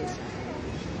ni na yes.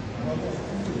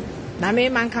 Na me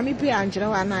man ka me pe ankyere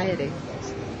wa na ye de.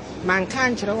 Man ka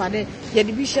ankyere wa de ye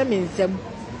de bi hye me nsam.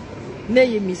 Na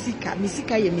ye misika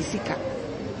ye misika.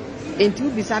 Enti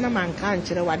ubi sana man ka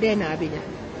ankyere wa de na abenya.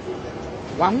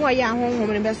 Wa ho ye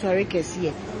ahonhom ne be sori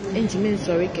kese. Enti me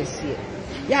sori kese.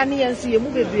 Ya ne yenso ye mu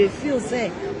bebre feel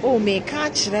say oh me ka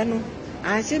kyere no.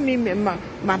 Anse me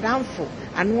madamfo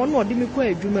anu ono odi me kwa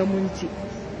adwuma mu nti.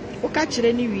 O ka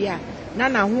kyere ni wi a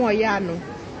na ho ye ano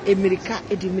emirika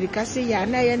edimirika se ya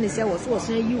na ye ne se wo so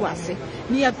san yi wase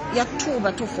ni ya to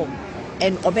beto fom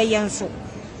en obeye nso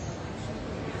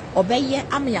obeye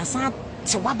am ya san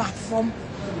te waba fom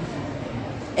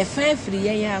e fa afiri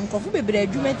ye ya nkofo bebre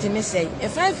adwuma ti ne sei e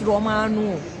fa afiri o ma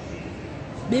anu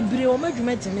bebre o ma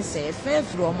adwuma ti ne sei e fa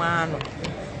afiri o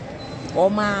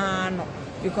ma no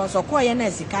because okoye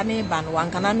na sika ne ba no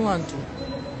wankana no antu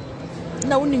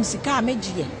na unim sika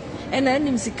amegie ena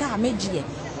anim sika amegie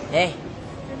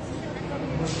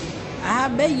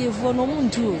abaye fo no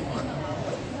muntu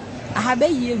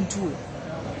abaye ntu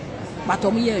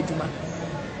batom ye adwuma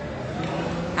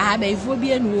abaye fo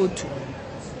bi enu otu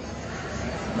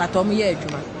batom ye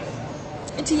adwuma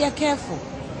enti ye careful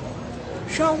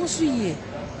hwo ho so ye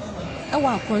e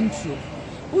wa control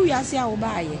uwi ase a wo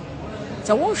baaye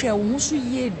ta wo hwe wo ho so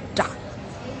ye da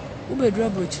wo bedura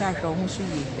bro kira hwe wo ho so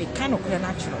ye be kan okra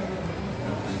natural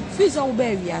fiza wo ba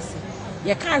wi ase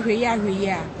ye ka hwe ya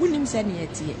wonim se ne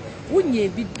yetie wonye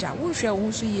bi da wo hwe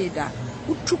wo so ye da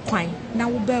utu kwan na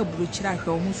wo ba bro kira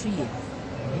hwe wo so ye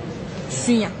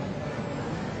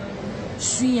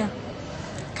suya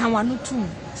kan wanu tum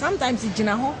sometimes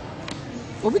igina ho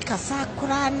obi kasa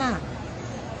kura na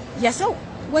yeso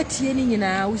watie ni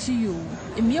nyina wo si yo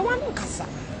emie wanu kasa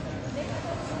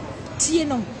tie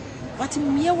no wati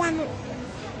mie wanu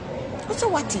oso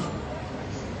wati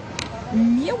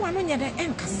mie wanu nya de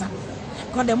enkasa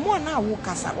ko de mo na wo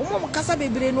kasa o mo kasa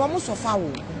bebre no o mo sofa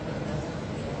wo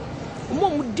o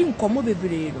mo di nkomo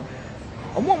bebre no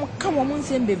o mo ka mo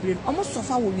nsem bebre o mo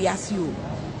sofa wo wiase o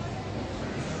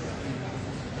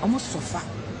o mo sofa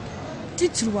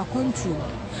titiri wa control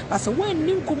basa wan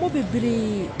ni nkomo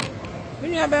bebre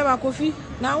mini abeba kofi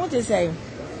na what is say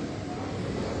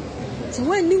so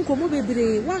wan ni nkomo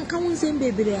bebre wan ka nsem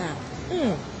bebre a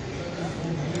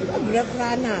bebre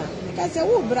kra na ka se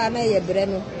wo bra na ye bre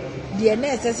no de na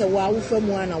esese wa wo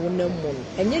famu ana wo nam mu no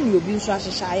enye ni obi nso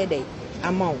ahyehya aye dai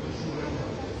amaw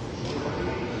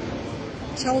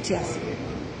chautias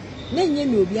na enye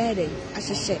ni obi aye dai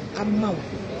ahyehye amaw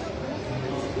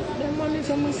dem mo ni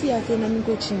famu si ase na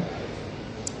nkochi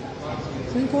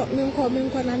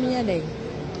Minko na me yade.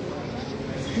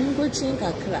 Minko chin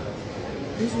kakra.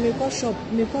 This me shop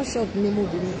ni mo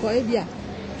bi minko ebia.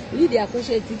 Lydia ko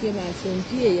she TK Maxx from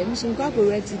PA. Yemi shinko ko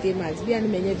red TK Maxx bia na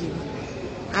menye bi.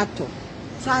 Ato.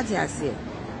 So ati ase.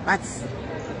 But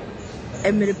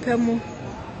emiripemu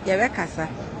ye be kasa.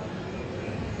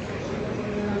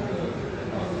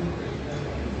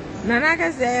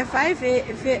 Nanaka say 5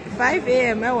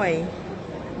 a.m. away.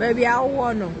 Baby, I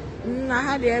want I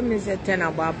had the eminence at 10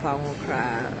 about pound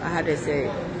cry. I had to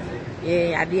say,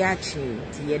 yeah, I did actually,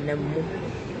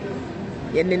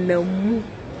 Yenemu.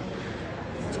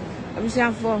 I'm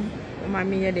saying for my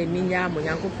mia de Minya,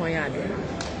 Munyanko Poyade.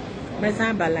 My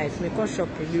son by life, me call shop,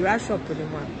 you rush shop for the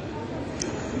one.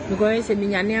 Because I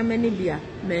mean, near many beer,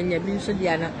 men, your Bishop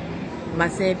Diana,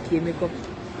 Marseille, make up,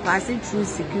 passing through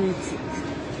security.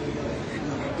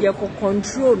 You could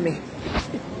control me.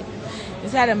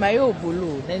 Inside my old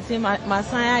blue, then say my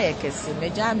son, I can see me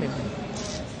jamming.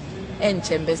 And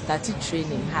chamber started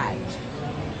training hard.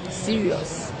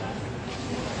 Serious.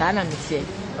 Sana me say,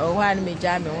 oh, why me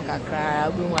jamming? I cry, I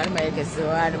won't want my guess,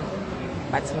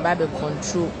 but Baby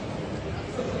control.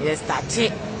 You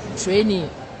started training.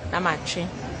 I'm a train.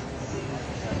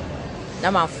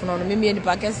 I'm a phone. Maybe in the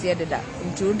packet said that.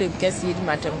 Into the case, you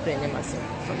might have been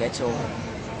myself. Forget your own.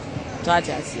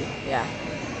 Taja say, yeah.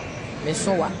 Me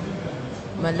so what?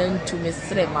 Malan to me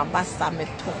sre my basta me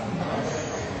to.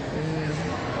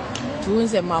 To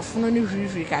say my phone ni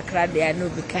free kakra dey no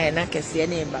be kind na kese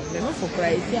na ba. Me no for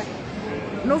cry fia.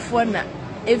 No for na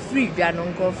e free bia no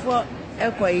nkofo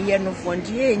e ko ye no for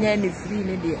nti ye nya ni free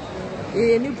ni dey.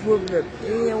 E ni problem.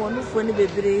 E wonu for ni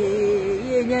bebre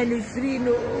ye nya ni free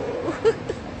no.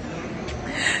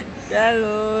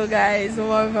 Hello guys,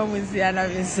 welcome to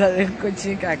Zionfelix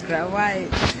coaching Cr.y.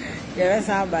 Yes,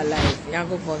 I'm alive. Young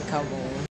people come on.